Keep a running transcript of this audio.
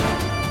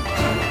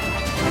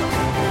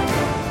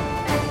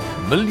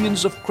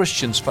millions of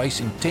Christians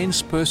face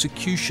intense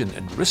persecution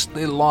and risk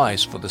their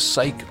lives for the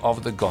sake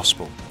of the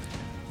gospel.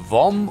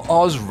 VOM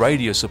Oz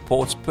Radio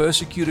supports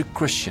persecuted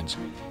Christians,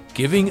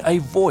 giving a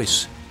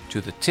voice to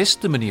the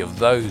testimony of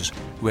those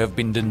who have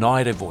been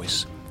denied a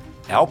voice.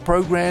 Our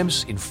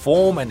programs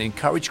inform and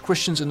encourage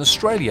Christians in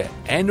Australia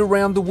and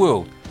around the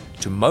world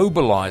to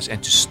mobilize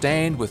and to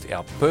stand with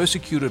our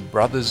persecuted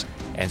brothers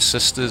and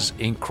sisters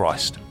in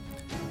Christ.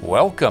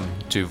 Welcome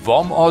to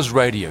VOM Oz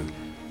Radio,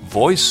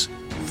 voice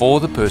for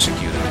the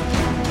persecuted.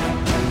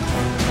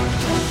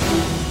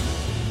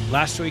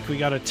 Last week we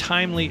got a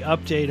timely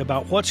update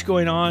about what's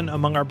going on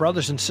among our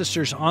brothers and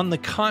sisters on the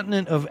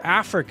continent of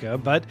Africa,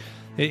 but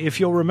if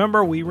you'll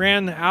remember, we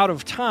ran out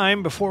of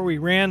time before we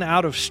ran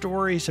out of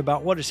stories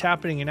about what is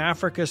happening in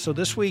Africa. So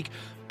this week,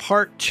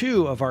 part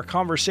 2 of our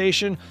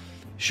conversation.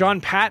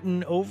 Sean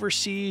Patton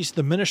oversees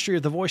the ministry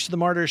of the Voice of the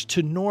Martyrs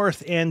to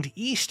North and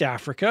East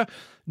Africa.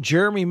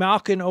 Jeremy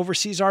Malkin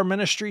oversees our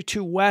ministry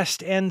to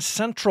West and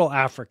Central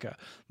Africa.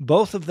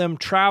 Both of them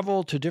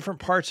travel to different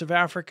parts of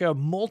Africa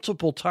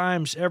multiple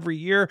times every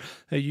year.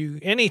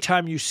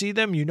 Anytime you see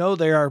them, you know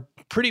they are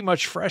pretty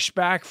much fresh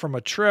back from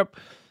a trip.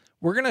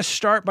 We're going to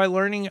start by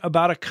learning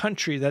about a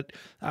country that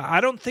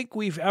I don't think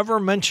we've ever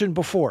mentioned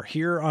before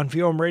here on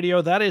VOM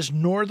Radio. That is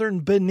Northern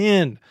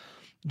Benin.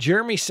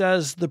 Jeremy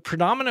says the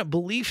predominant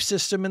belief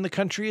system in the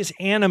country is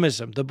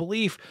animism, the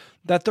belief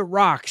that the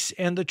rocks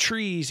and the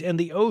trees and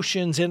the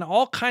oceans and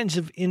all kinds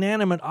of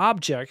inanimate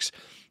objects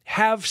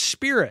have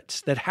spirits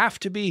that have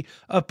to be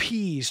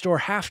appeased or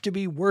have to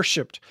be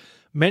worshipped.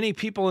 Many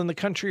people in the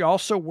country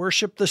also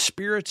worship the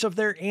spirits of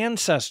their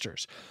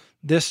ancestors.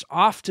 This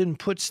often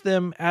puts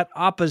them at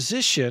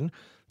opposition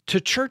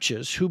to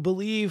churches who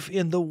believe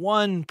in the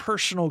one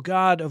personal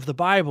God of the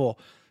Bible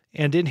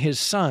and in his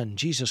Son,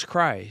 Jesus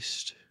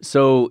Christ.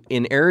 So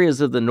in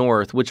areas of the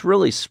north, which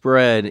really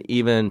spread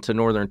even to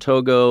northern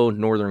Togo,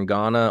 northern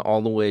Ghana,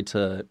 all the way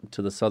to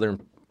the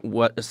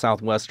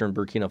southwestern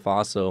Burkina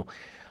Faso,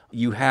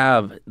 you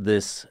have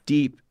this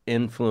deep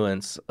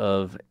influence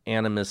of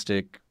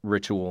animistic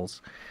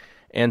rituals.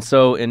 And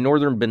so in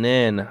northern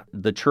Benin,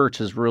 the church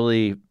has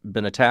really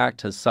been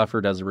attacked, has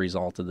suffered as a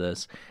result of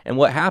this. And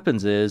what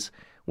happens is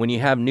when you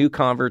have new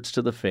converts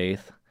to the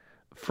faith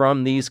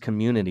from these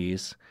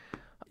communities,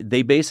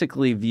 they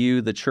basically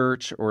view the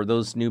church or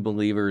those new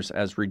believers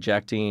as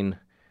rejecting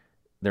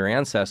their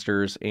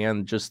ancestors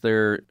and just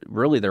their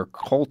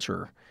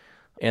culture.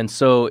 And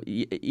so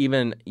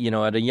even,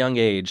 at a young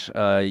age,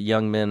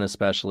 young men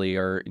especially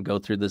go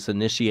through this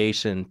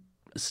initiation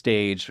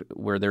stage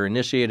where they're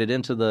initiated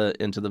into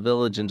the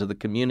village, into the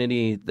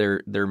community.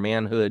 Their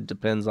manhood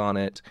depends on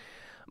it.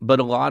 But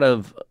a lot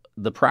of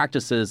the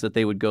practices that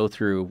they would go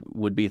through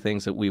would be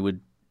things that we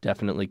would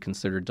definitely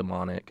consider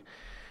demonic.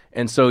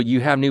 And so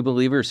you have new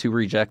believers who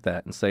reject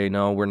that and say,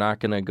 no, we're not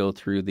going to go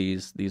through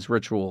these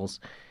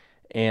rituals.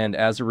 And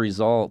as a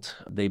result,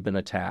 they've been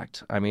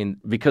attacked. I mean,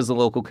 because the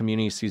local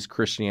community sees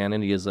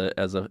Christianity as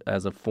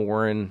a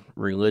foreign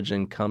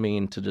religion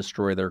coming to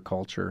destroy their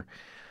culture.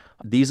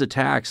 These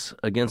attacks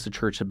against the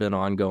church have been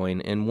ongoing.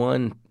 In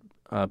one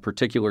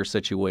particular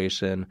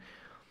situation,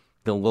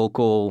 the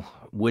local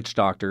witch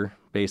doctor,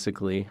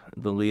 basically,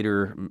 the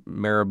leader,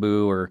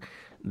 Marabout, or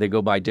they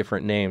go by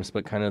different names,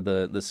 but kind of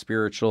the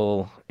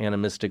spiritual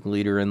animistic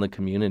leader in the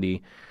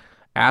community,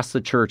 asked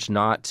the church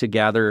not to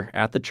gather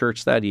at the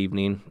church that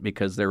evening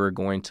because they were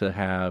going to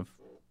have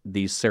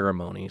these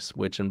ceremonies,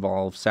 which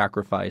involve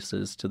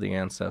sacrifices to the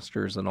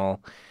ancestors and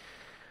all.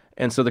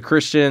 And so the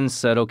Christians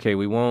said, okay,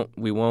 we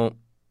won't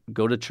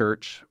go to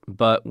church,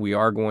 but we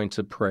are going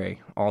to pray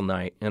all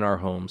night in our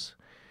homes.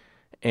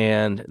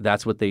 And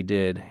that's what they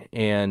did.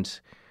 And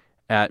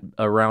at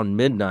around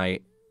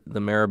midnight, the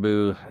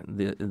Marabout,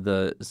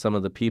 some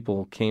of the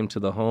people came to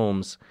the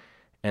homes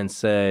and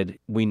said,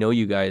 we know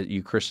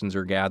you Christians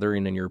are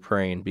gathering and you're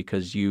praying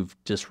because you've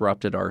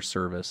disrupted our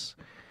service.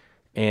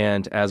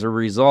 And as a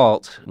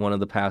result, one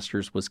of the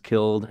pastors was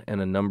killed and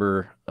a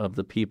number of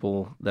the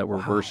people that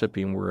were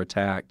worshiping were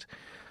attacked.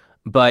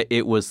 But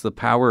it was the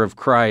power of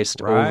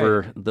Christ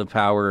over the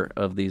power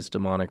of these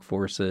demonic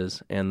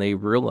forces, and they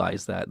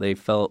realized that. They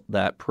felt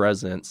that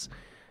presence,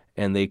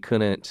 and they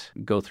couldn't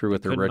go through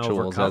with their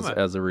rituals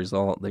as a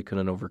result. They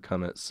couldn't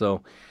overcome it.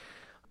 So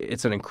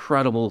it's an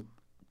incredible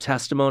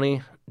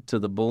testimony to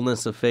the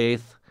boldness of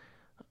faith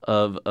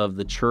of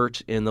the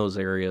church in those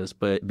areas.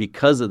 But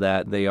because of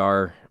that, they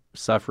are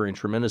suffering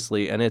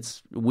tremendously, and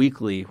it's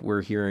weekly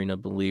we're hearing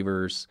of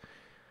believers,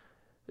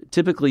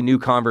 typically new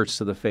converts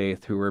to the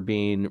faith, who are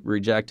being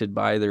rejected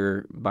by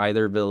their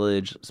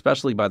village,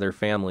 especially by their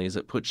families.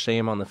 It puts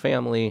shame on the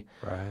family.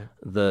 Right.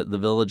 The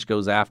village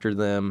goes after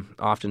them,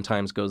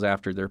 oftentimes goes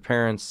after their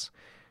parents,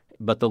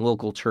 but the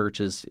local church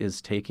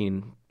is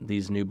taking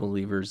these new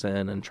believers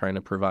in and trying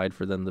to provide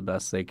for them the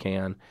best they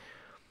can.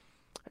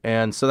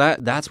 And so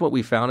that's what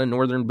we found in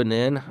northern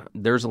Benin.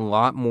 There's a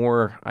lot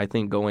more, I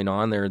think, going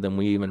on there than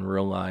we even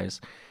realize.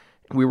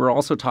 We were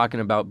also talking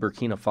about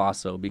Burkina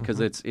Faso because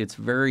it's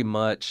very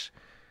much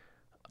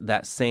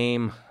that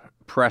same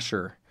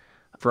pressure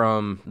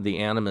from the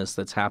animus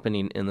that's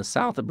happening in the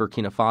south of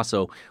Burkina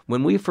Faso.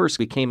 When we first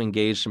became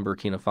engaged in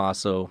Burkina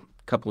Faso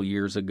a couple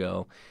years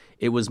ago,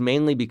 it was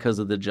mainly because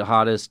of the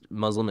jihadist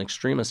Muslim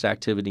extremist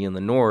activity in the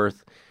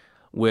north,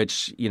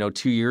 which,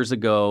 2 years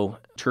ago,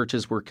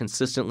 churches were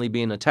consistently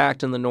being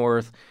attacked in the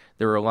north.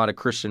 There were a lot of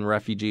Christian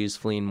refugees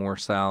fleeing more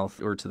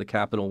south or to the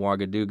capital,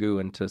 Ouagadougou,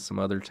 and to some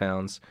other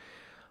towns.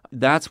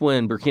 That's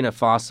when Burkina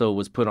Faso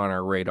was put on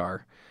our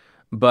radar.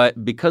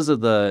 But because of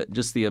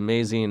the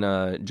amazing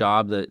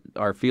job that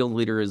our field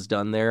leader has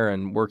done there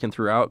and working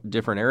throughout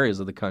different areas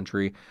of the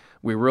country,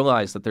 we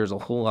realized that there's a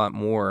whole lot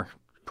more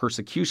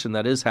persecution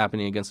that is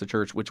happening against the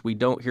church, which we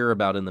don't hear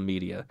about in the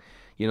media.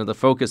 The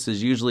focus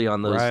is usually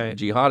on those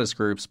jihadist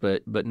groups,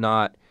 but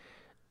not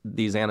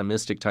these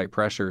animistic type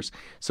pressures.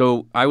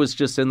 So I was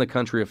just in the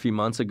country a few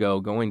months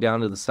ago, going down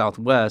to the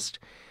southwest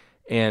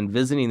and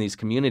visiting these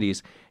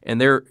communities.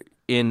 And there,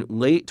 in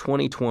late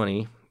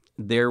 2020,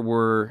 there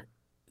were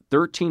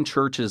 13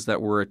 churches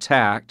that were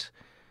attacked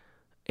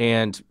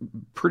and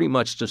pretty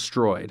much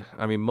destroyed.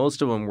 I mean,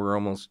 most of them were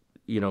almost,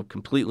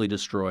 completely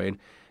destroyed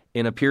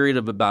in a period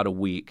of about a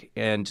week.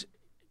 And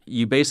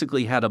you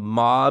basically had a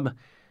mob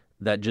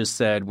that just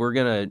said, we're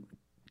going to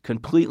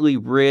completely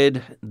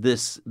rid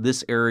this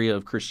area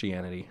of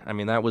Christianity. I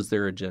mean, that was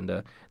their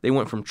agenda. They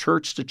went from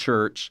church to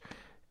church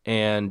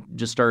and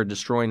just started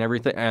destroying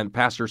everything, and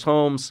pastors'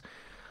 homes.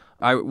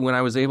 When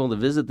I was able to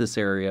visit this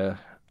area,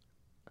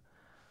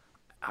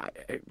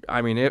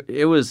 I mean,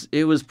 it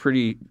was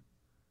pretty.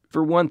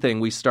 For one thing,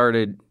 we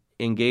started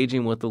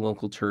engaging with the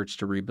local church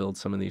to rebuild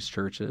some of these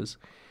churches,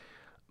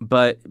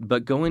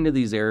 but going to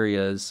these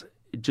areas,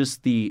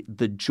 just the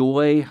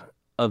joy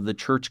of the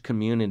church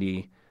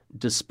community,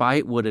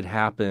 despite what had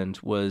happened,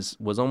 was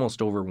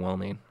almost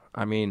overwhelming.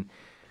 I mean,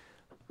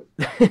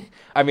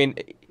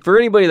 for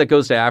anybody that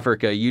goes to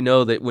Africa,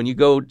 that when you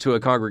go to a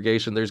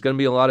congregation, there's going to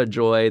be a lot of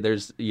joy.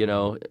 There's,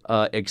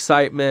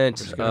 excitement,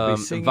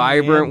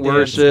 vibrant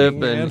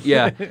worship, and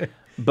yeah.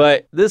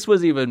 But this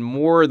was even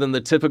more than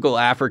the typical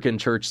African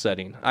church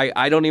setting.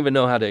 I don't even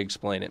know how to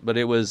explain it, but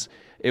it was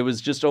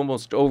just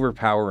almost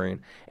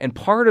overpowering. And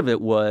part of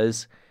it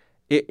was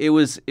it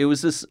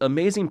was this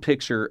amazing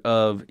picture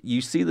of, you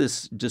see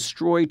this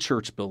destroyed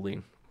church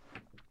building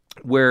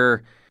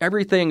where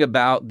everything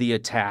about the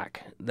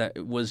attack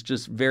that was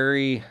just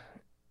very,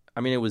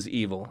 it was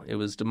evil. It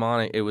was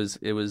demonic. It was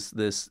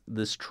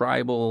this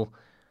tribal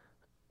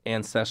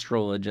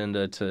ancestral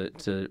agenda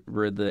to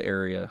rid the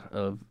area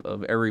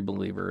of every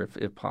believer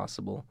if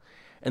possible.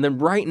 And then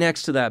right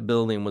next to that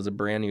building was a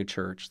brand new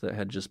church that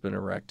had just been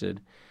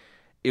erected.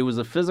 It was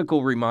a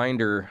physical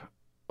reminder,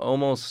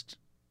 almost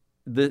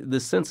the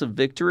sense of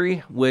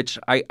victory, which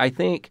I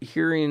think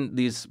hearing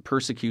these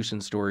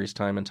persecution stories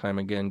time and time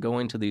again,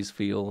 going to these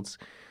fields,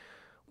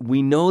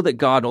 we know that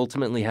God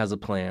ultimately has a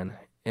plan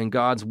and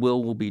God's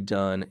will be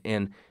done.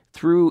 And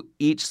through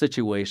each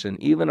situation,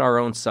 even our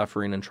own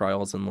suffering and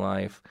trials in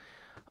life,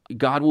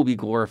 God will be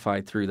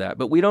glorified through that.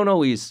 But we don't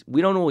always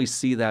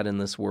see that in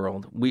this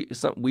world.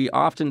 We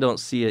often don't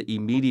see it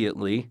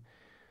immediately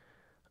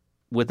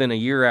within a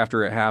year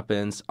after it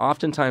happens.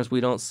 Oftentimes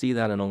we don't see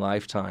that in a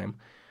lifetime.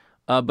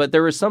 But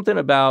there was something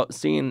about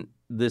seeing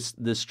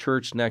this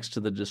church next to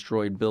the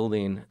destroyed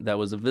building that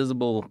was a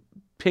visible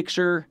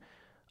picture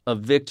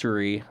of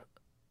victory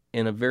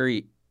in a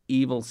very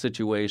evil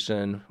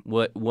situation.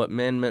 What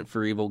men meant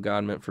for evil,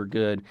 God meant for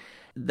good.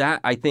 That,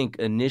 I think,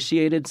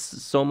 initiated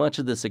so much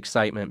of this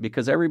excitement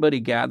because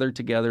everybody gathered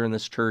together in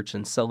this church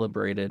and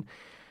celebrated.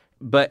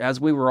 But as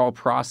we were all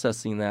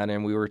processing that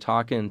and we were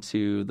talking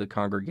to the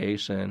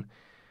congregation,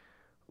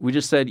 we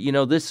just said,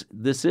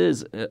 this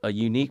is a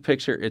unique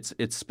picture.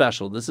 It's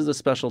special. This is a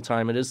special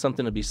time. It is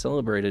something to be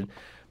celebrated.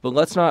 But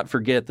let's not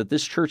forget that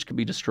this church could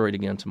be destroyed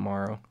again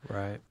tomorrow.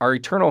 Right. Our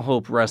eternal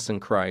hope rests in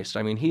Christ.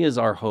 He is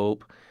our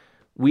hope.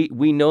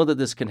 We know that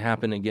this can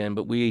happen again,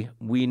 but we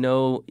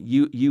know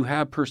you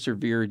have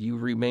persevered. You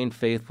remain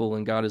faithful,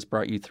 and God has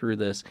brought you through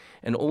this.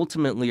 And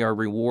ultimately, our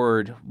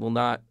reward will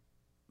not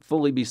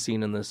fully be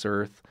seen in this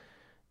earth,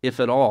 if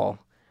at all,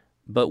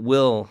 but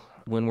will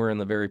when we're in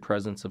the very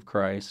presence of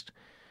Christ.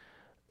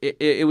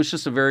 It was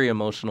just a very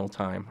emotional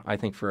time, I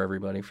think, for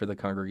everybody, for the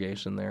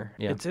congregation there.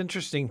 Yeah. It's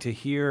interesting to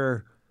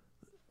hear.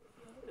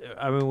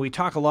 We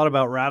talk a lot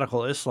about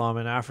radical Islam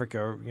in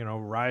Africa,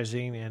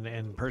 rising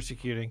and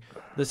persecuting.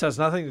 This has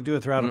nothing to do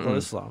with radical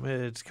Islam.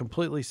 It's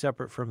completely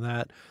separate from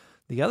that.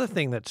 The other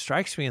thing that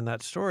strikes me in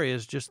that story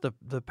is just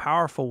the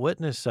powerful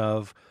witness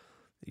of,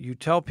 you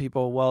tell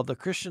people, well, the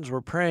Christians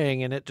were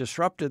praying and it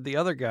disrupted the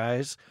other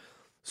guys.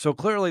 So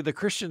clearly the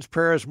Christians'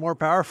 prayer is more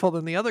powerful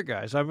than the other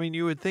guys.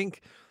 You would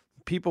think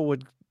people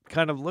would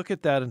kind of look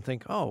at that and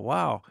think, oh,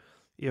 wow,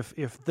 if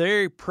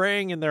they're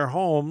praying in their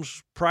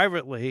homes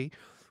privately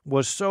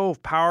was so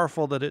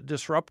powerful that it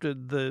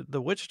disrupted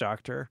the witch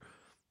doctor,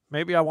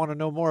 maybe I want to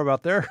know more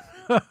about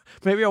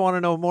maybe I want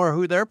to know more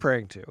who they're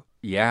praying to.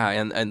 Yeah,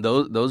 and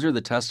those are the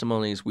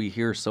testimonies we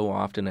hear so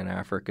often in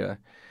Africa.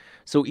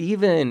 So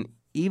even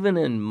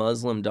in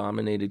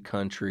Muslim-dominated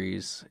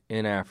countries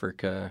in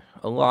Africa,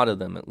 a lot of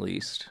them at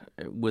least,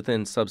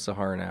 within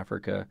sub-Saharan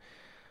Africa,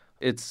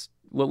 It's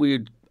what we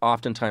would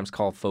oftentimes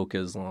call folk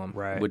Islam,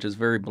 Right. which is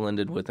very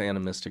blended with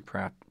animistic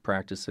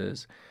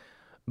practices.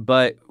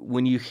 But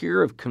when you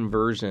hear of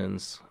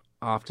conversions,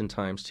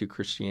 oftentimes to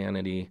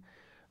Christianity,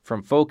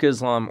 from folk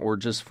Islam or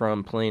just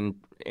from plain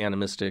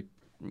animistic,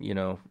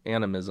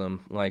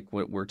 animism, like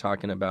what we're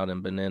talking about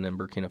in Benin and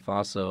Burkina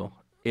Faso,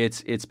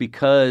 it's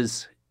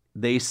because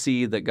they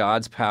see that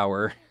God's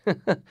power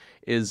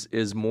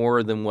is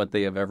more than what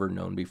they have ever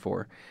known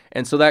before.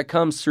 And so that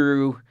comes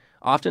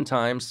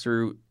oftentimes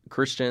through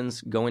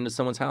Christians going to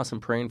someone's house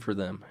and praying for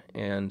them,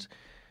 and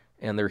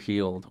they're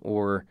healed.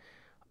 Or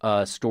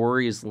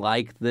stories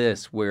like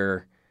this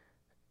where,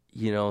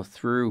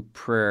 through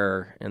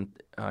prayer and,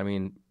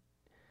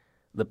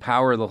 the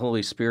power of the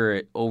Holy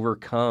Spirit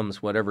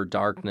overcomes whatever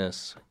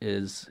darkness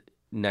is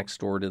next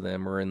door to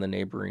them or in the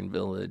neighboring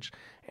village.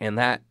 And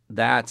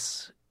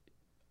that's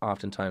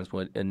oftentimes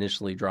what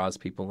initially draws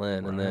people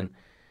in. Right. And then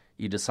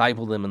you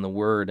disciple them in the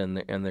Word, and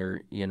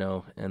they're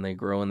and they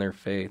grow in their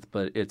faith.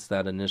 But it's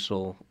that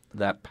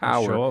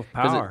power. Show of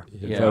power.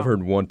 I've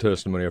heard one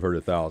testimony. I've heard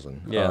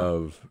 1,000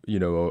 of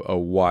a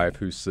wife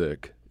who's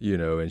sick,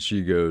 and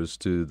she goes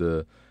to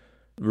the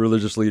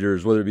religious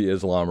leaders, whether it be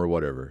Islam or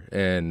whatever,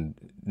 and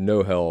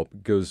no help,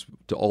 goes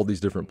to all these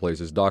different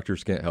places.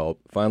 Doctors can't help.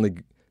 Finally,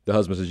 the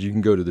husband says, "You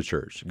can go to the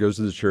church." Goes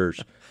to the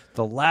church.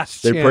 The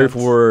last they chance. pray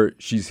for her.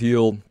 She's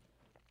healed.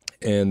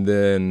 And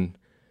then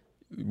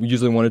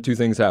usually one of two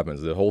things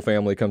happens. The whole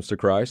family comes to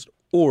Christ,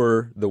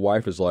 or the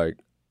wife is like,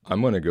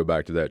 I'm going to go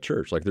back to that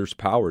church. Like, there's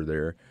power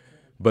there.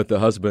 But the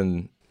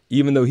husband,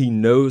 even though he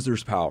knows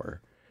there's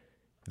power,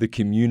 the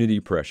community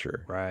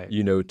pressure, right,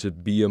 to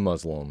be a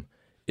Muslim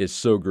is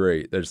so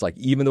great that it's like,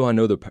 even though I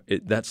know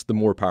that's the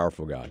more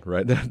powerful God,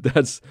 right?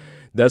 That's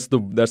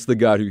the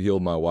God who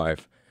healed my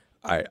wife.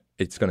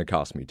 It's going to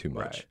cost me too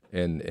much.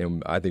 Right.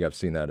 And I think I've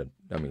seen that.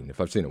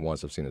 If I've seen it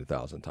once, I've seen it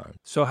 1,000 times.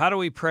 So how do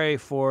we pray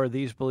for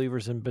these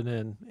believers in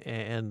Benin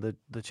and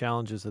the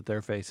challenges that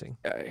they're facing?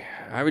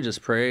 I would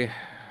just pray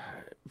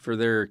for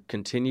their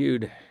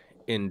continued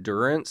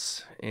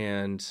endurance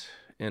and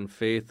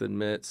faith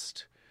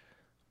amidst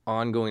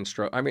ongoing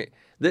struggle.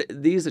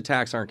 These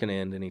attacks aren't going to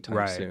end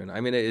anytime soon.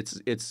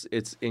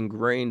 It's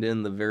ingrained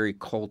in the very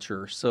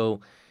culture.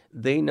 So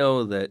they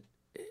know that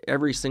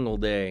every single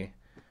day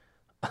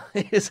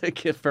is a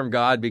gift from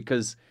God,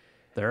 because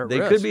they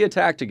could be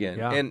attacked again.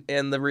 Yeah.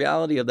 And the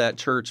reality of that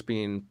church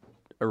being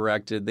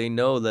erected, they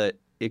know that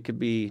it could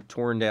be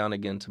torn down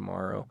again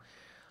tomorrow.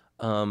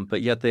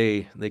 But yet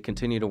they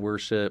continue to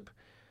worship.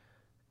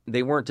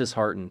 They weren't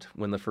disheartened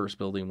when the first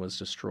building was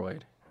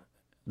destroyed.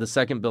 The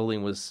second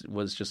building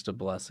was just a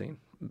blessing,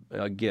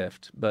 a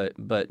gift, but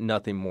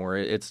nothing more.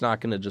 It's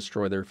not going to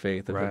destroy their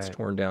faith if it's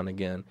torn down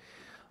again.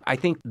 I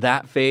think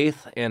that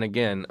faith, and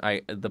again,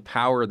 the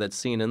power that's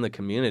seen in the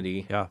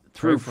community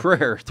through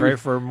prayer. Pray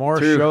for more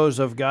shows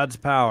of God's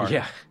power.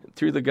 Yeah,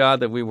 through the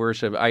God that we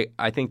worship.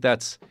 I think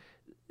that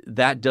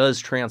does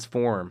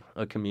transform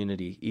a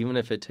community, even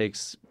if it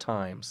takes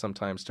time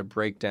sometimes to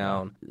break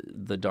down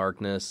the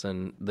darkness.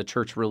 And the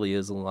church really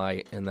is a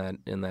light in that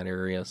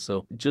area.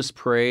 So just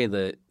pray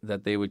that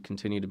they would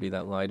continue to be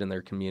that light in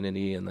their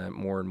community, and that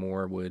more and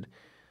more would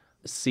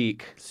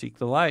seek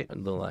the light.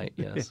 The light,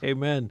 yes.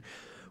 Amen.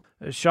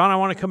 Sean, I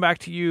want to come back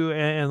to you,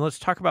 and let's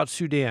talk about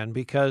Sudan,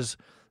 because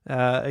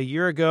a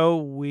year ago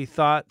we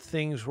thought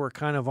things were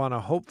kind of on a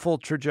hopeful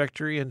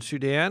trajectory in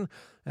Sudan.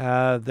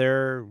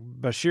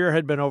 Bashir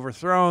had been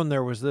overthrown.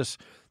 There was this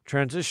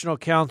transitional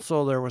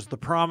council. There was the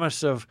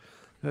promise of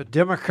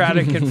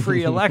democratic and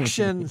free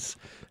elections.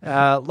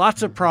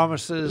 Lots of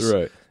promises.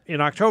 Right. In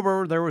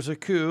October, there was a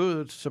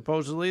coup.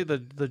 Supposedly,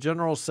 the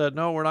general said,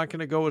 no, we're not going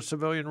to go with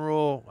civilian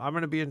rule. I'm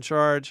going to be in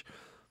charge.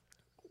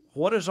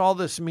 What does all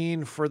this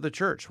mean for the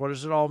church? What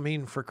does it all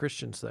mean for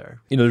Christians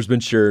there? There's been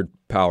shared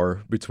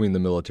power between the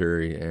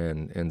military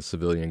and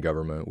civilian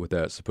government, with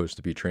that supposed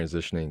to be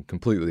transitioning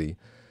completely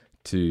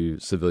to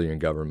civilian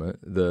government.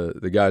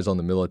 The guys on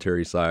the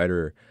military side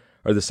are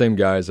the same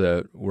guys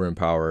that were in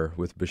power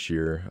with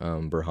Bashir.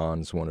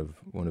 Burhan's one of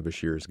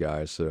Bashir's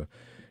guys. So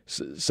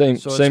same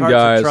hard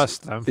guys. To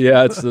trust them.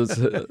 Yeah, it's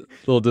a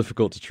little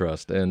difficult to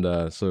trust,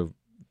 and so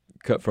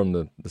cut from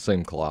the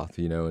same cloth,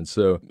 and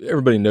so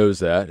everybody knows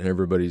that, and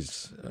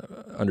everybody's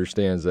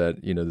understands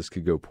that this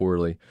could go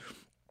poorly.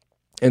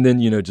 And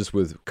then just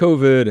with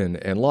COVID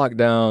and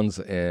lockdowns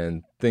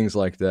and things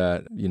like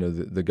that,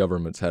 the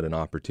government's had an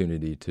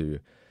opportunity to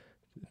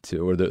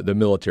or the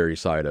military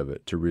side of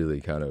it, to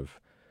really kind of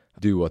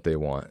do what they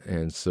want.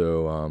 And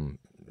so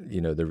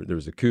there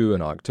was a coup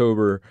in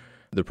October.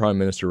 The prime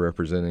minister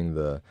representing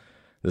the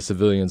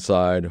civilian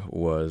side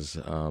was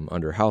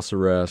under house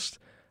arrest.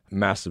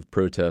 Massive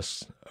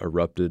protests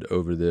erupted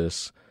over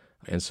this.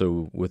 And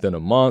so within a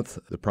month,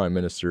 the prime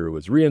minister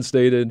was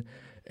reinstated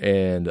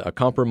and a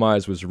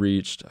compromise was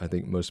reached. I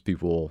think most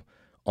people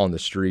on the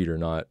street are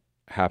not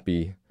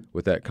happy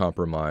with that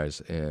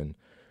compromise. And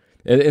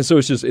so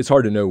it's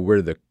hard to know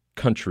where the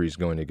country's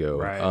going to go.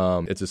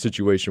 Right. It's a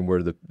situation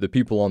where the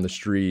people on the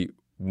street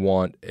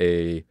want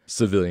a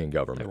civilian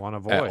government. They want a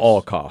voice at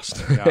all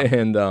costs. Yeah.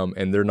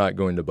 And they're not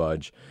going to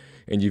budge.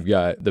 and you've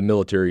got the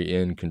military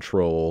in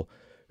control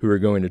who are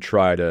going to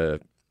try to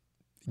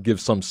give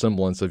some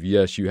semblance of,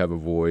 yes, you have a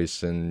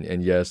voice,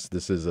 and yes,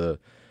 this is a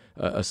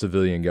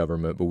civilian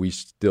government, but we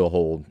still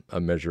hold a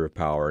measure of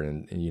power,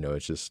 and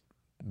it's just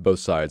both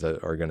sides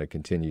are going to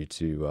continue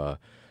to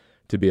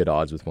be at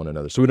odds with one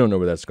another. So we don't know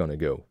where that's going to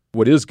go.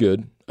 What is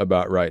good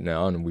about right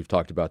now, and we've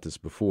talked about this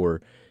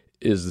before,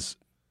 is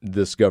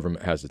this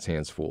government has its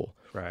hands full.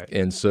 Right.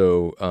 And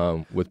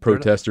so with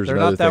protesters and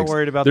other things, they're not that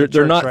worried about the church.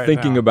 They're not right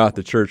thinking now. about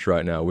the church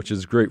right now, which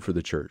is great for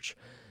the church.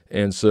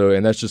 And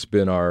that's just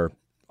been our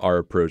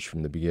approach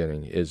from the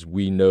beginning, is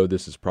we know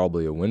this is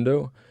probably a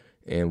window,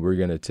 and we're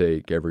going to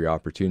take every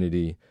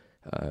opportunity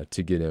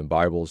to get in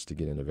Bibles, to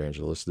get in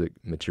evangelistic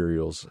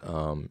materials,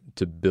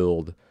 to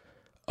build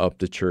up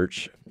the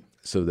church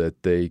so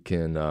that they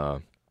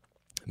can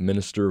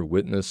minister,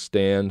 witness,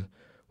 stand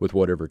with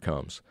whatever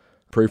comes.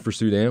 Pray for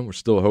Sudan. We're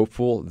still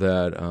hopeful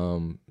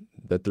that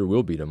that there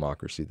will be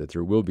democracy, that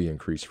there will be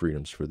increased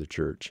freedoms for the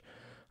church.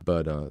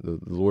 But the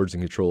Lord's in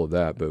control of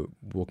that, but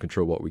we'll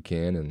control what we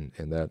can,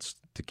 and that's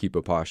to keep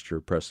a posture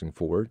pressing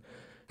forward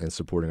and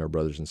supporting our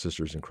brothers and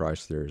sisters in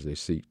Christ there as they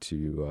seek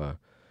to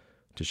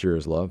share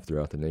His love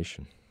throughout the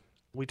nation.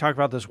 We talked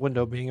about this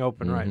window being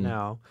open right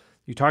now.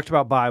 You talked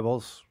about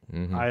Bibles.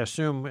 I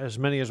assume as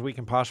many as we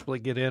can possibly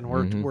get in,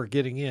 we're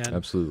getting in.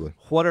 Absolutely.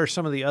 What are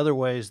some of the other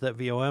ways that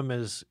VOM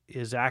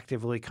is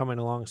actively coming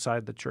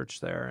alongside the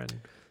church there?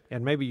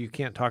 And maybe you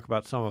can't talk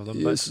about some of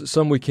them. But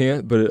some we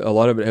can't, but a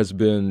lot of it has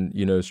been,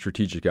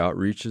 strategic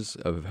outreaches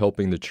of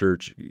helping the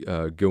church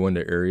go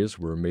into areas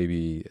where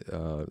maybe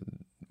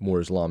more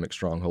Islamic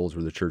strongholds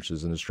where the church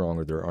isn't as strong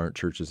or there aren't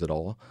churches at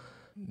all,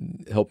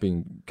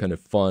 helping kind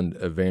of fund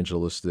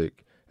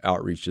evangelistic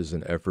outreaches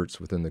and efforts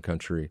within the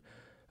country.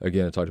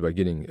 Again, I talked about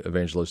getting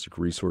evangelistic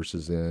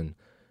resources in,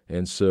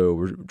 and so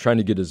we're trying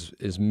to get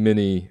as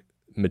many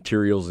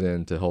materials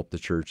in to help the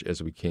church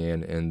as we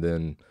can, and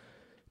then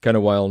kind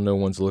of while no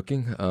one's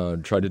looking,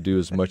 try to do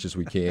as much as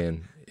we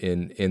can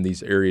in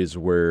these areas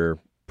where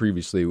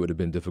previously it would have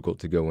been difficult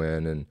to go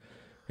in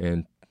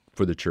and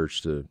for the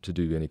church to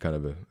do any kind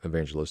of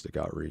evangelistic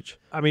outreach.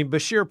 I mean,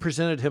 Bashir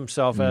presented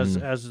himself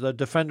as the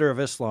defender of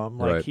Islam.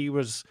 Like Right. he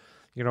was,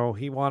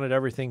 he wanted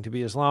everything to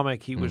be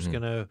Islamic. He was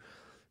going to.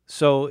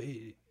 So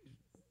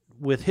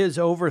with his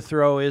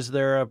overthrow, is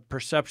there a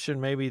perception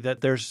maybe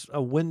that there's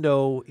a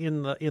window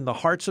in the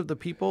hearts of the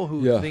people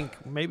who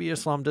think maybe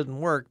Islam didn't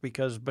work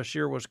because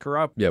Bashir was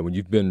corrupt? Yeah, when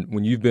you've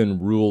been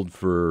ruled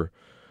for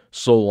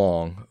so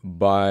long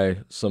by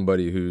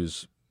somebody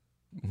whose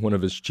one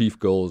of his chief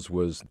goals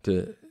was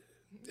to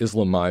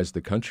Islamize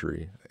the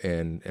country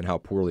and how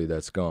poorly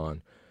that's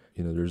gone,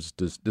 there's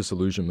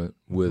disillusionment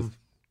with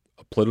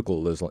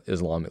political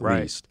Islam at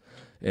least.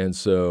 And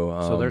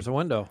so there's a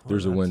window.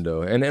 There's a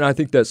window. And I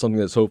think that's something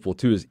that's hopeful,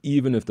 too, is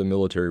even if the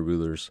military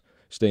rulers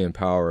stay in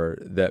power,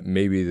 that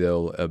maybe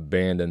they'll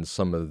abandon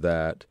some of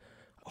that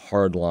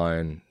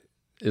hardline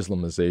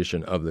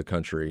Islamization of the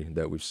country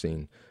that we've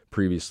seen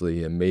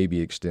previously and maybe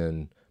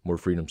extend more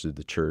freedoms to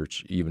the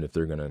church, even if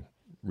they're going to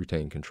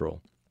retain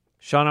control.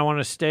 Sean, I want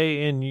to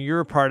stay in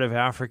your part of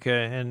Africa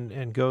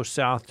and go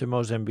south to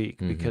Mozambique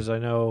because I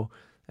know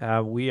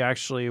we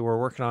actually were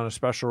working on a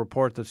special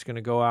report that's going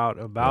to go out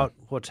about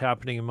what's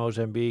happening in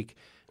Mozambique.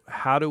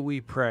 How do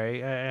we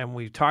pray? And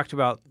we talked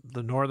about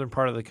the northern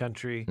part of the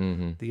country,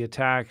 the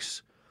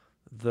attacks,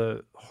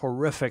 the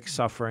horrific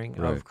suffering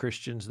of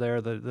Christians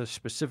there, the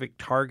specific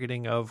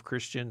targeting of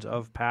Christians,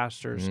 of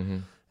pastors.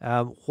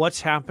 What's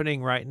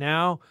happening right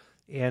now,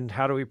 and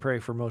how do we pray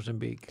for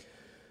Mozambique?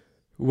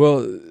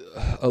 Well,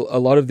 a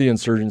lot of the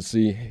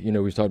insurgency,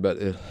 we've talked about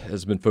it,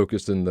 has been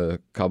focused in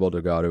the Cabo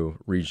Delgado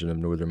region of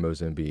northern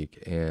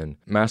Mozambique, and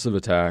massive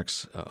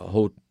attacks,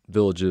 whole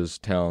villages,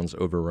 towns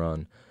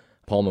overrun.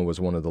 Palma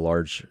was one of the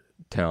large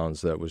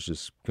towns that was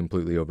just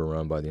completely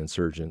overrun by the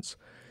insurgents.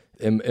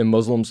 And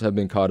Muslims have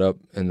been caught up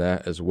in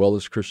that as well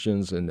as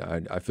Christians, and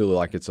I feel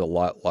like it's a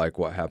lot like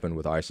what happened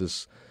with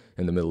ISIS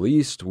in the Middle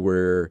East,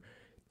 where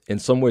in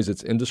some ways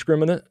it's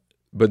indiscriminate,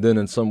 but then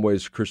in some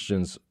ways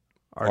Christians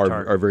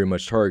are very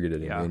much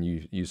targeted, and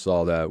you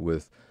saw that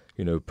with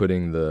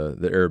putting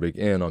the Arabic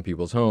N on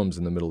people's homes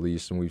in the Middle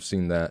East, and we've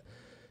seen that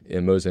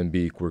in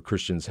Mozambique where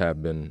Christians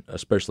have been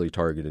especially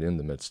targeted in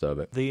the midst of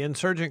it. The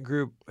insurgent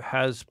group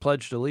has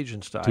pledged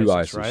allegiance to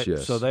ISIS, right?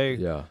 Yes. So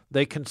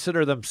they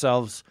consider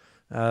themselves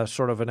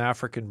sort of an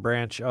African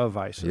branch of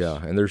ISIS.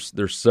 Yeah, and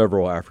there's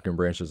several African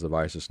branches of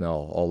ISIS now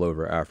all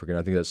over Africa, and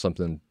I think that's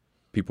something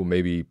people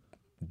maybe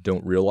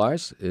don't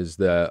realize, is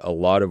that a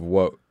lot of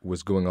what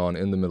was going on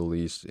in the Middle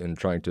East in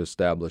trying to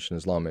establish an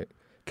Islamic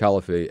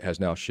caliphate has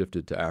now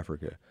shifted to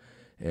Africa.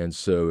 And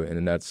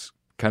that's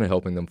kind of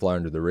helping them fly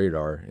under the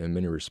radar in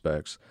many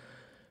respects.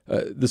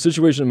 The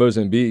situation in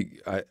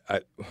Mozambique,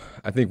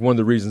 I think one of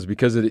the reasons,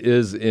 because it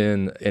is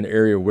in an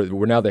area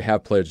where now they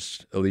have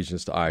pledged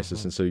allegiance to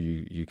ISIS, and so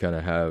you kind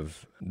of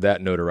have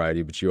that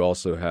notoriety, but you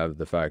also have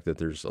the fact that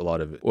there's a lot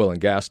of oil and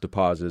gas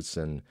deposits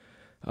and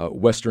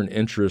Western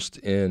interest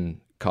in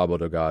Cabo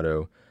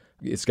Delgado.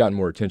 It's gotten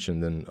more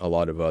attention than a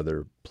lot of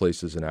other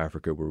places in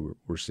Africa where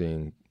we're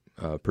seeing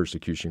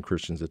persecution,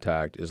 Christians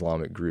attacked,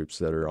 Islamic groups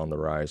that are on the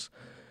rise.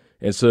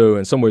 And so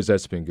in some ways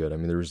that's been good. I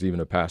mean, there was even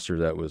a pastor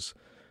that was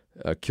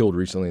killed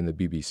recently, in the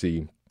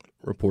BBC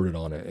reported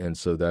on it. And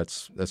so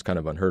that's kind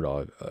of unheard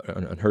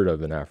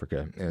of in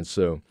Africa. And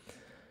so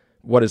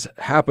what has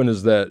happened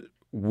is that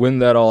when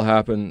that all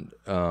happened,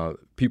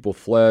 people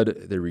fled,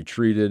 they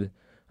retreated.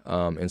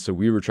 And so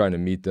we were trying to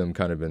meet them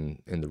kind of in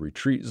the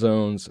retreat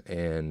zones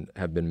and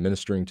have been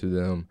ministering to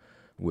them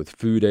with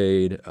food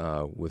aid,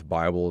 with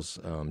Bibles.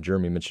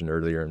 Jeremy mentioned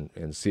earlier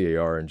in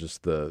CAR, and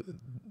just the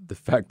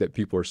fact that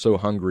people are so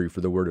hungry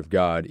for the Word of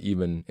God,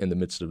 even in the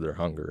midst of their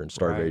hunger and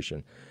starvation.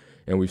 Right.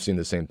 And we've seen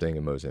the same thing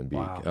in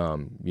Mozambique. Wow.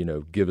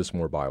 Give us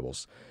more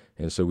Bibles.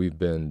 And so we've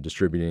been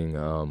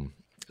distributing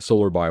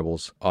solar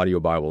Bibles, audio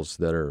Bibles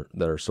that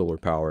are solar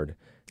powered.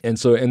 And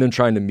then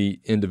trying to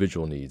meet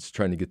individual needs,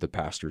 trying to get the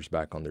pastors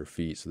back on their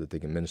feet so that they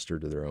can minister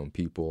to their own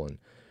people. And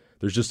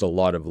there's just a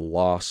lot of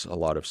loss, a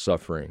lot of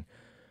suffering.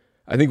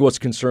 I think what's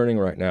concerning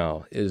right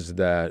now is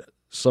that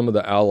some of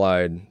the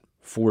allied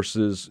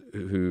forces,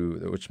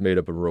 which made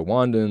up of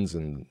Rwandans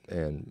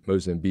and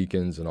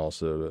Mozambicans and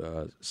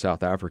also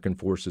South African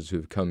forces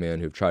who've come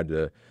in, who've tried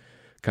to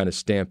kind of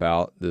stamp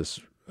out this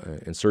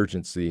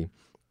insurgency.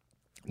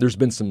 There's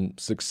been some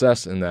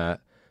success in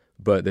that,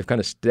 but they've kind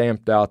of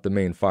stamped out the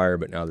main fire,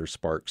 but now there's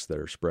sparks that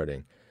are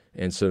spreading.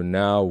 And so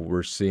now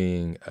we're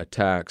seeing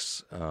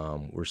attacks,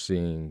 we're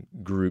seeing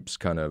groups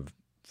kind of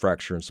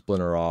fracture and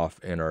splinter off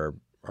and are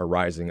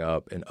rising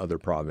up in other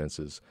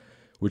provinces,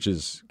 which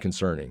is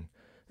concerning.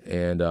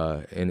 And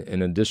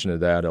in addition to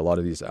that, a lot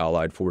of these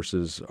allied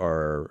forces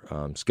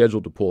are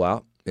scheduled to pull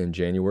out in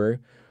January.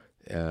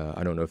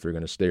 I don't know if they're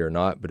going to stay or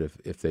not, but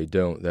if they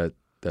don't,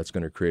 that's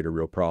going to create a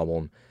real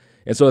problem.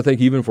 And so I think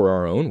even for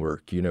our own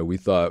work, we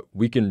thought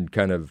we can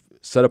kind of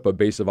set up a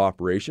base of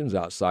operations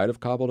outside of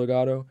Cabo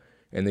Delgado,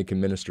 and they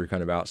can minister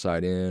kind of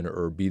outside in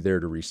or be there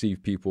to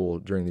receive people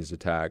during these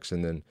attacks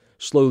and then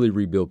slowly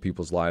rebuild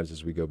people's lives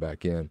as we go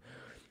back in.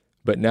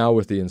 But now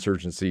with the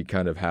insurgency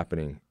kind of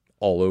happening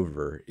all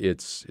over,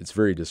 it's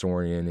very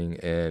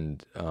disorienting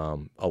and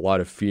a lot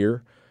of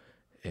fear.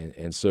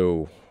 And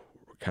so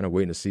we're kind of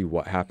waiting to see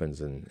what happens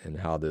and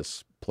how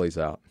this plays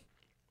out.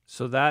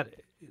 So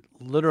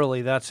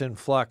that's in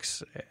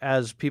flux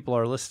as people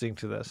are listening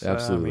to this.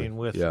 Absolutely.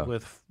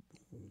 With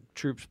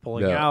troops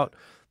pulling out,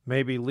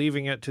 maybe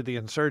leaving it to the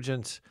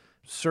insurgents,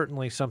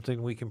 certainly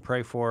something we can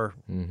pray for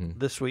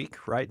this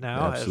week, right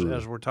now,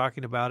 as we're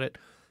talking about it.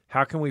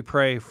 How can we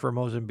pray for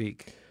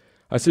Mozambique?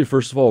 I say,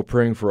 first of all,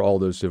 praying for all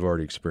those who've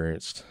already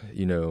experienced,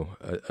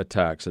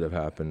 attacks that have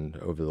happened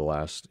over the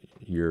last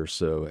year or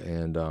so.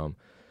 And,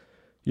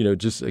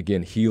 just,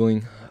 again,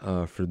 healing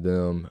for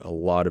them, a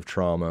lot of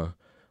trauma,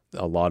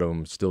 a lot of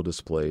them still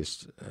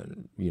displaced,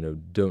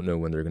 don't know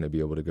when they're going to be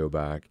able to go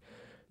back.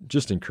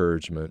 Just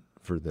encouragement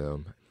for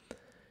them.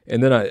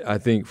 And then I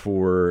think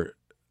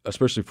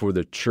especially for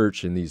the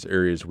church in these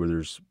areas where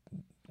there's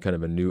kind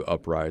of a new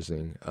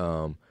uprising,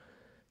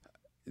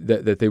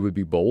 that they would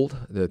be bold,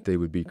 that they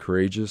would be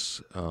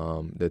courageous,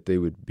 that they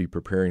would be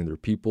preparing their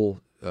people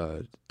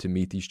to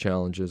meet these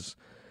challenges.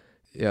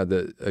 Yeah,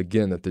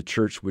 that the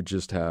church would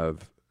just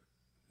have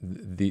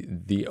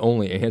the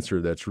only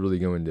answer that's really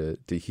going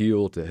to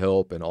heal, to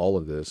help, and all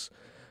of this,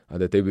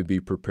 that they would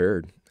be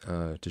prepared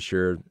to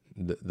share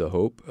the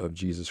hope of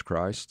Jesus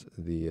Christ,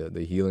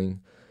 the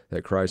healing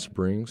that Christ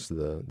brings,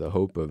 the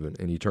hope of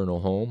an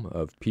eternal home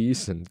of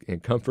peace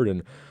and comfort,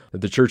 and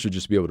that the church would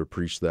just be able to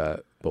preach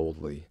that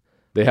boldly.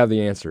 They have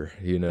the answer,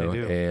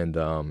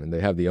 and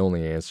they have the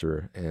only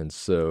answer. And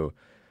so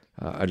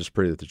I just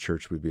pray that the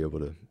church would be able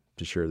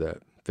to share that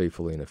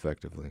faithfully and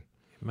effectively.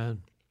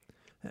 Amen.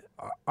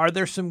 Are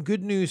there some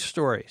good news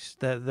stories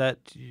that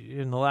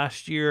in the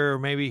last year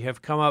maybe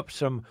have come up,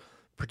 some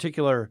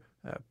particular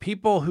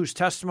people whose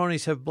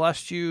testimonies have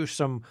blessed you,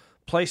 some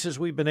places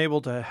we've been able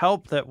to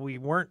help that we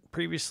weren't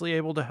previously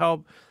able to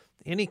help?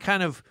 Any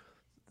kind of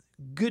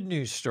good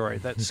news story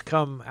that's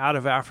come out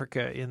of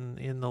Africa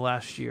in the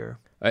last year?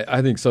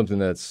 I think something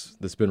that's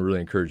been really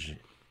encouraging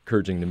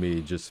to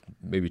me, just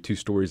maybe two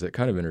stories that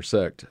kind of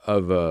intersect,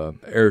 of an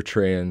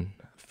Eritrean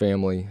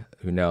family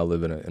who now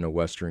live in a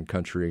Western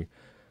country.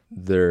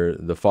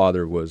 The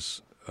father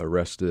was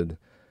arrested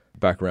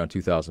back around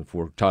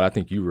 2004. Todd, I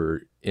think you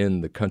were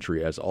in the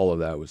country as all of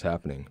that was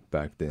happening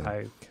back then.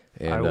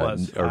 I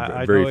was. Are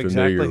I very know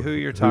familiar exactly who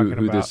you're talking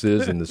who about. this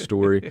is and the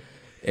story.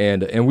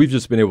 And we've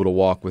just been able to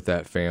walk with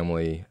that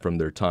family from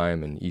their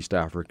time in East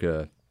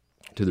Africa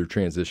to their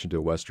transition to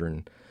a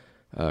Western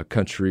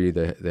country.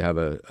 They have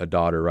a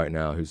daughter right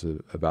now who's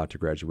about to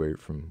graduate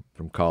from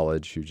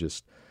college, who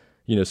just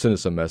sent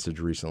us a message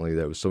recently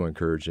that was so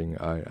encouraging.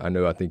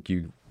 I think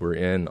you were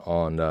in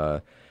on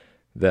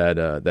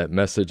that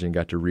message and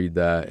got to read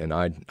that, and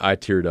I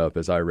teared up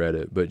as I read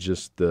it. But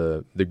just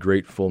the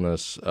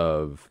gratefulness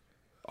of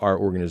our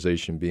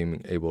organization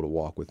being able to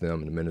walk with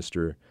them and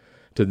minister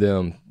to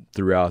them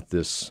throughout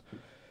this,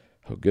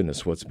 oh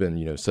goodness, what's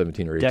been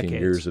 17 or 18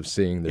 decades. Years of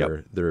seeing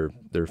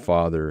their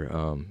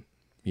father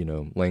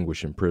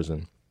languish in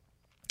prison.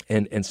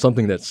 And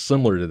something that's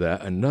similar to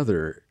that,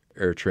 another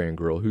Eritrean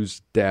girl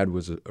whose dad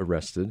was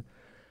arrested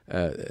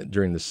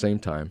during the same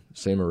time,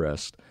 same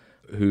arrest,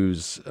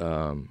 who's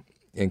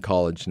in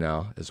college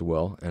now as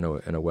well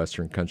in a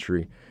Western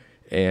country.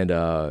 And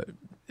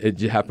it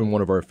happened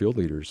one of our field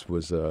leaders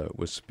was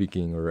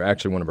speaking, or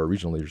actually one of our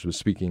regional leaders was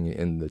speaking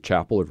in the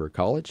chapel of her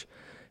college,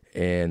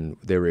 and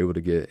they were able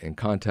to get in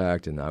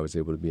contact, and I was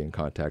able to be in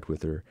contact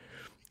with her.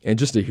 And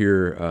just to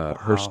hear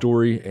her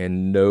story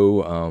and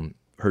know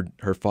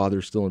her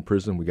father's still in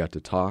prison, we got to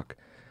talk.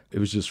 It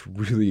was just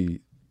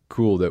really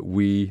cool that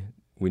we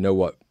know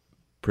what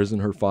prison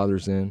her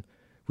father's in.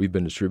 We've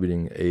been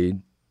distributing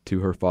aid to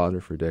her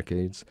father for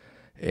decades,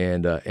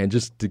 and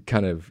just to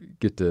kind of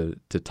get to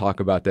talk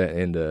about that,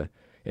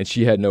 and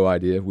she had no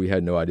idea. We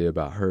had no idea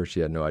about her. She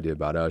had no idea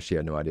about us. She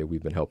had no idea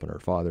we've been helping her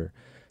father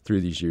through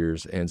these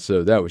years, and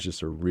so that was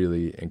just a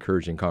really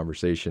encouraging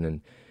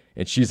conversation.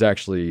 And she's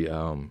actually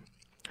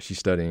she's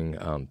studying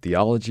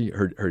theology.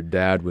 Her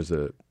dad was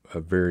a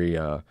very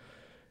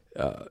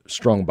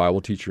strong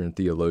Bible teacher and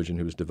theologian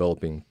who was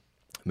developing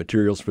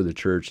materials for the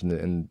church,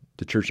 and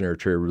the church in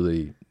Eritrea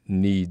really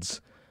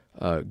needs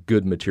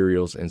good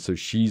materials, and so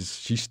she's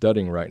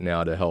studying right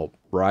now to help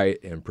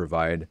write and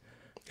provide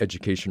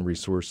education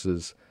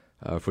resources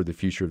for the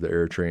future of the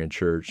Eritrean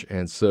church.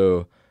 And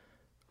so,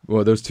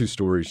 well, those two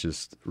stories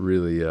just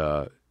really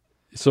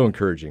so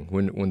encouraging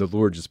when the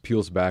Lord just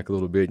peels back a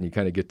little bit and you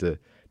kind of get to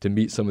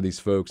meet some of these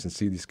folks and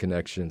see these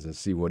connections and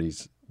see what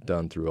He's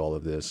done through all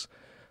of this.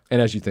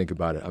 And as you think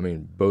about it, I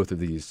mean, both of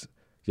these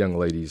young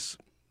ladies,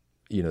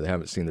 they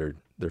haven't seen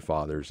their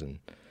fathers in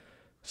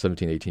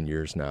 17, 18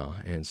 years now.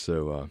 And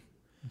so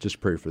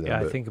just pray for them. Yeah,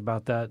 I think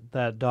about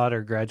that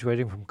daughter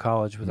graduating from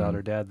college without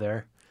her dad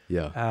there.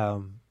 Yeah.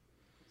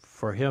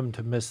 For him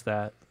to miss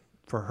that,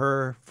 for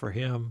her, for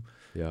him,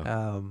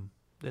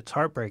 it's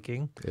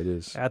heartbreaking. It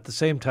is. At the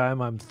same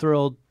time, I'm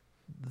thrilled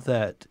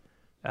that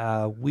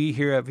we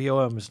here at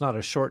VOM is not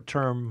a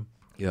short-term.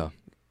 Yeah.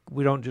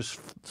 We don't just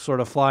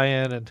sort of fly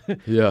in and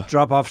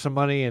drop off some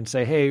money and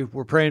say, hey,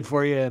 we're praying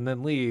for you, and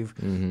then leave.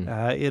 Mm-hmm.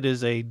 It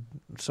is a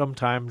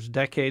sometimes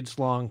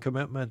decades-long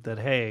commitment that,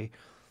 hey,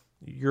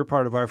 you're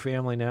part of our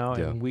family now,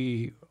 and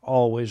we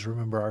always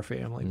remember our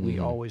family. We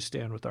always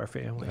stand with our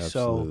family.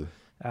 Absolutely.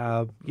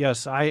 So,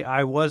 yes,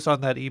 I was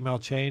on that email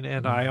chain,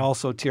 and I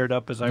also teared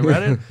up as I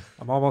read it.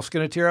 I'm almost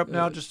going to tear up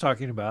now just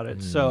talking about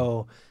it.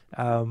 So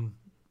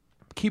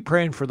keep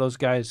praying for those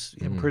guys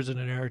in prison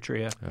in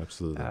Eritrea.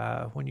 Absolutely.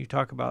 When you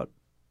talk about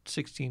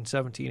 16,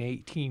 17,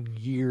 18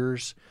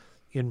 years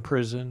in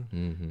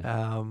prison,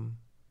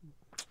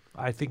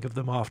 I think of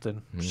them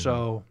often.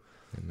 So,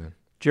 Amen.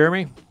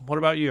 Jeremy, what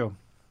about you?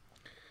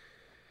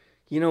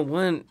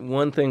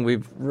 One thing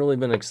we've really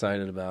been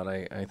excited about,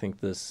 I think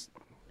this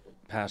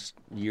past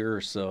year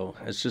or so,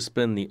 has just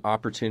been the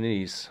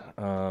opportunities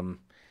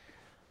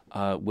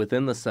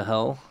within the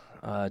Sahel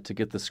to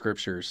get the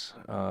scriptures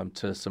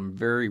to some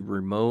very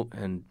remote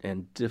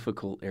and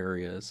difficult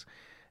areas.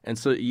 And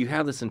so you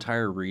have this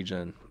entire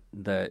region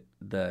that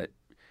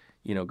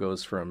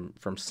goes from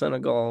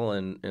Senegal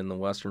and in the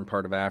western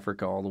part of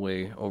Africa all the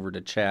way over to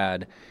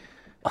Chad.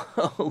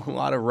 A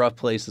lot of rough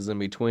places in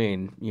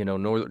between,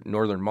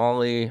 northern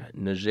Mali,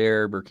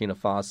 Niger, Burkina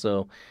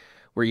Faso,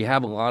 where you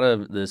have a lot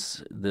of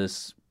this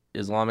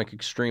Islamic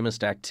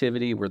extremist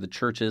activity where the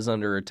church is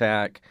under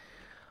attack.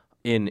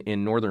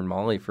 In northern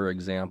Mali, for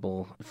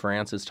example,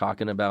 France is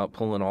talking about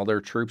pulling all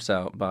their troops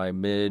out by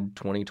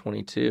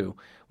mid-2022.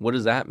 What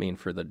does that mean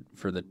for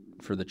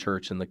the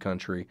church in the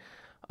country?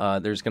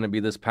 There's going to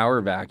be this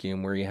power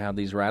vacuum where you have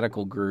these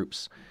radical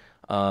groups.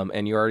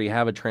 And you already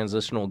have a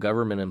transitional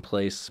government in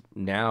place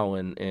now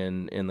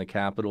in the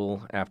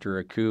capital after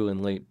a coup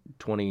in late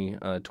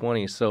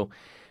 2020. So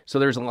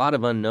there's a lot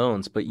of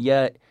unknowns, but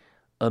yet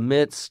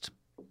amidst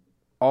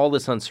all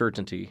this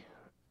uncertainty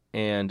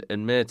and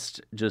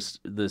amidst just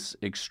this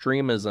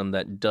extremism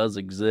that does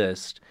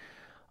exist,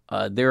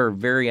 there are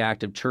very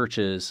active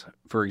churches,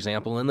 for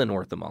example, in the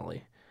north of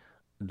Mali,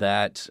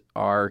 that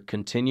are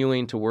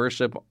continuing to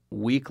worship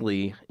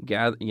weekly,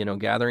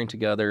 gathering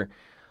together,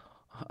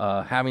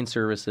 having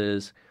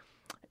services,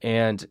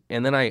 and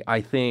then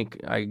I think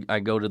I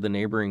go to the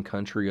neighboring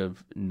country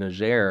of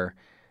Niger,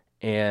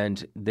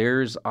 and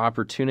there's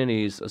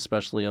opportunities,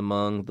 especially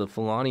among the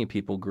Fulani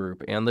people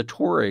group and the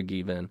Tuareg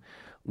even,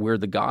 where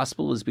the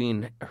gospel is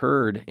being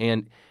heard,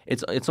 and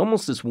it's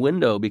almost this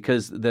window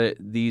because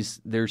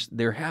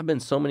there have been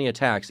so many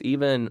attacks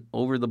even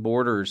over the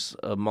borders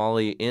of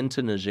Mali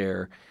into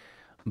Niger,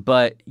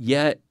 but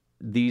yet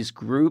these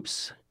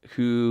groups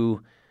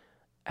who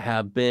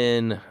have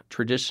been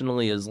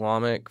traditionally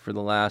Islamic for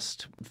the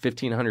last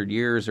 1,500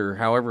 years or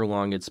however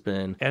long it's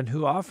been. And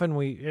who often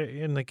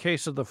in the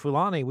case of the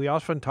Fulani, we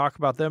often talk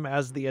about them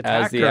as the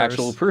attackers. As the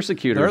actual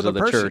persecutors of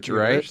the church,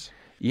 right?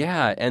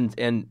 Yeah,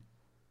 and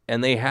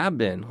they have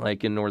been,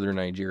 like in northern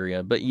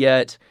Nigeria, but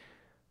yet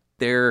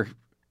they're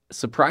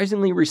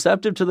surprisingly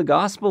receptive to the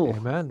gospel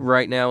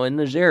right now in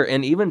Niger.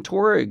 And even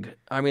Tuareg,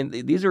 I mean,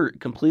 these are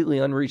completely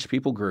unreached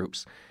people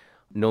groups,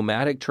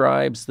 nomadic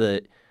tribes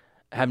that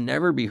have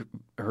never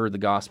heard the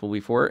gospel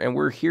before, and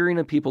we're hearing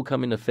of people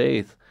coming to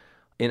faith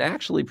in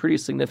actually pretty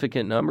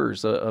significant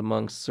numbers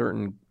amongst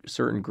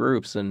certain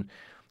groups. And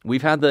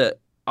we've had the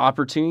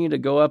opportunity to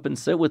go up and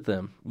sit with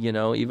them,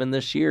 even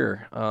this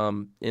year,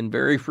 in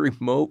very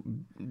remote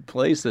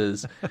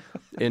places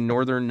in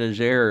northern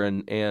Niger,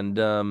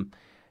 and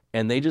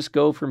they just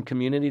go from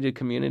community to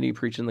community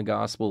preaching the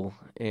gospel,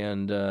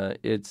 and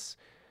it's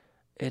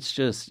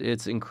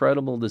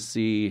incredible to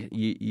see.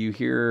 You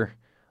hear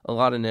a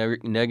lot of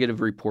negative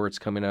reports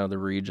coming out of the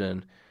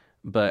region,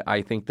 but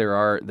I think there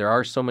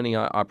are so many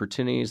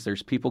opportunities.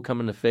 There's people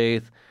coming to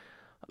faith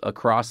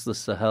across the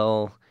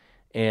Sahel.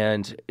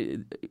 And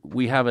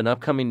we have an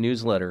upcoming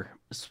newsletter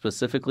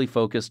specifically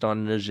focused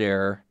on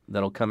Niger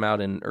that'll come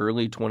out in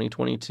early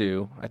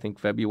 2022, I think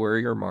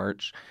February or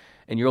March.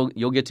 And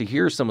you'll get to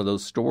hear some of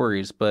those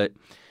stories. But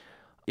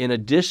in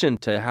addition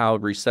to how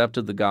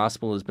receptive the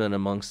gospel has been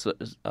amongst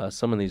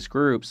some of these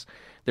groups,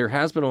 there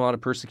has been a lot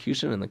of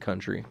persecution in the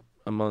country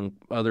among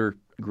other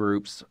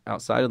groups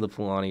outside of the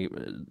Fulani,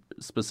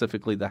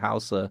 specifically the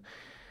Hausa.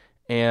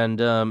 And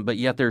but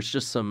yet there's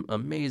just some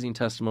amazing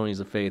testimonies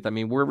of faith. I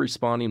mean, we're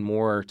responding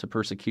more to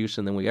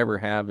persecution than we ever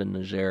have in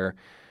Niger,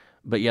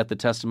 but yet the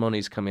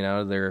testimonies coming out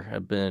of there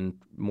have been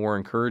more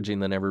encouraging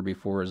than ever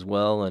before as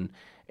well. And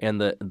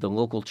the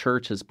local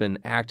church has been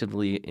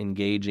actively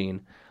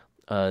engaging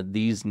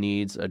these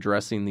needs,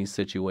 addressing these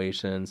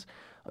situations.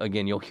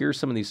 Again, you'll hear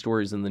some of these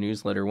stories in the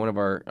newsletter. One of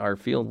our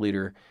field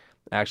leader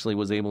actually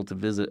was able to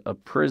visit a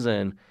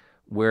prison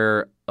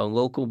where a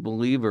local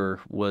believer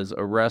was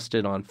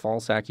arrested on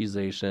false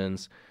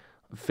accusations,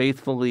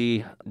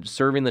 faithfully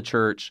serving the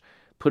church,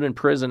 put in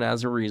prison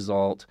as a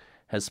result,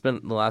 has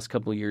spent the last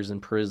couple of years in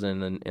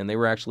prison, and they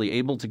were actually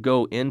able to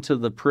go into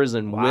the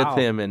prison with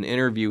him and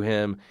interview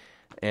him.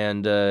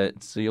 And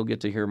so you'll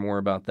get to hear more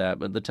about that.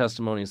 But the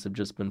testimonies have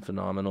just been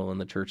phenomenal,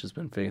 and the church has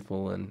been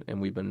faithful,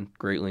 and we've been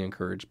greatly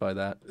encouraged by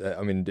that.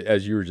 I mean,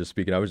 as you were just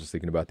speaking, I was just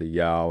thinking about the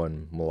Yao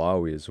and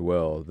Malawi as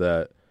well,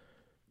 that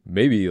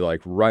maybe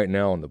like right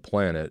now on the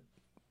planet,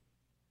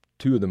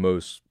 two of the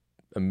most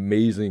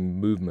amazing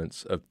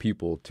movements of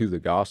people to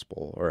the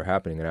gospel are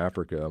happening in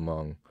Africa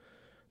among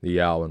the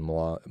Yao and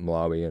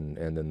Malawi and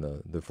then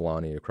the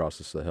Fulani across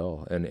the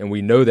Sahel. And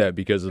we know that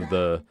because of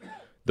the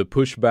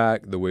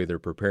pushback, the way they're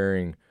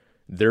preparing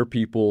their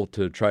people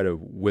to try to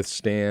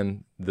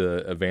withstand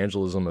the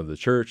evangelism of the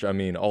church. I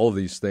mean, all of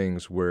these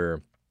things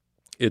where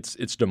it's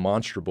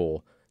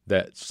demonstrable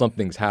that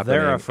something's happening,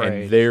 they're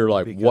afraid, and they're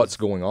like, "What's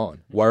going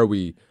on? Why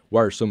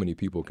are so many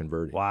people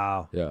converting?"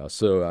 Wow! Yeah,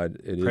 so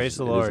Praise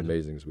the Lord. It is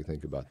amazing as we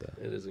think about that.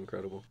 It is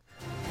incredible.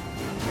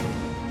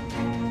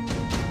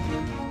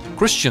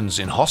 Christians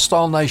in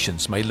hostile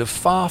nations may live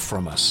far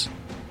from us.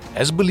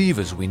 As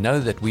believers, we know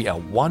that we are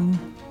one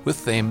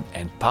with them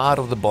and part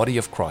of the body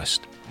of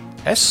Christ.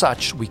 As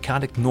such, we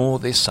can't ignore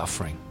their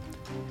suffering.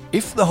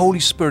 If the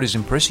Holy Spirit is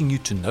impressing you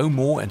to know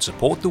more and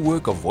support the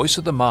work of Voice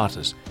of the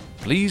Martyrs,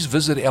 please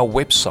visit our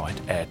website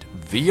at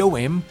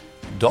vom.com.au.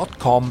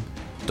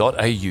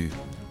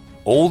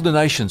 All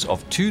donations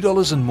of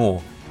 $2 and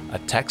more are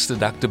tax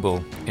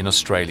deductible in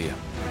Australia.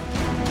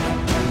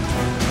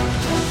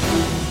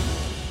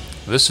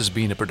 This has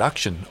been a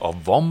production of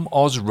VOM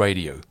Oz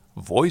Radio,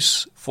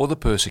 Voice for the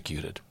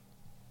Persecuted.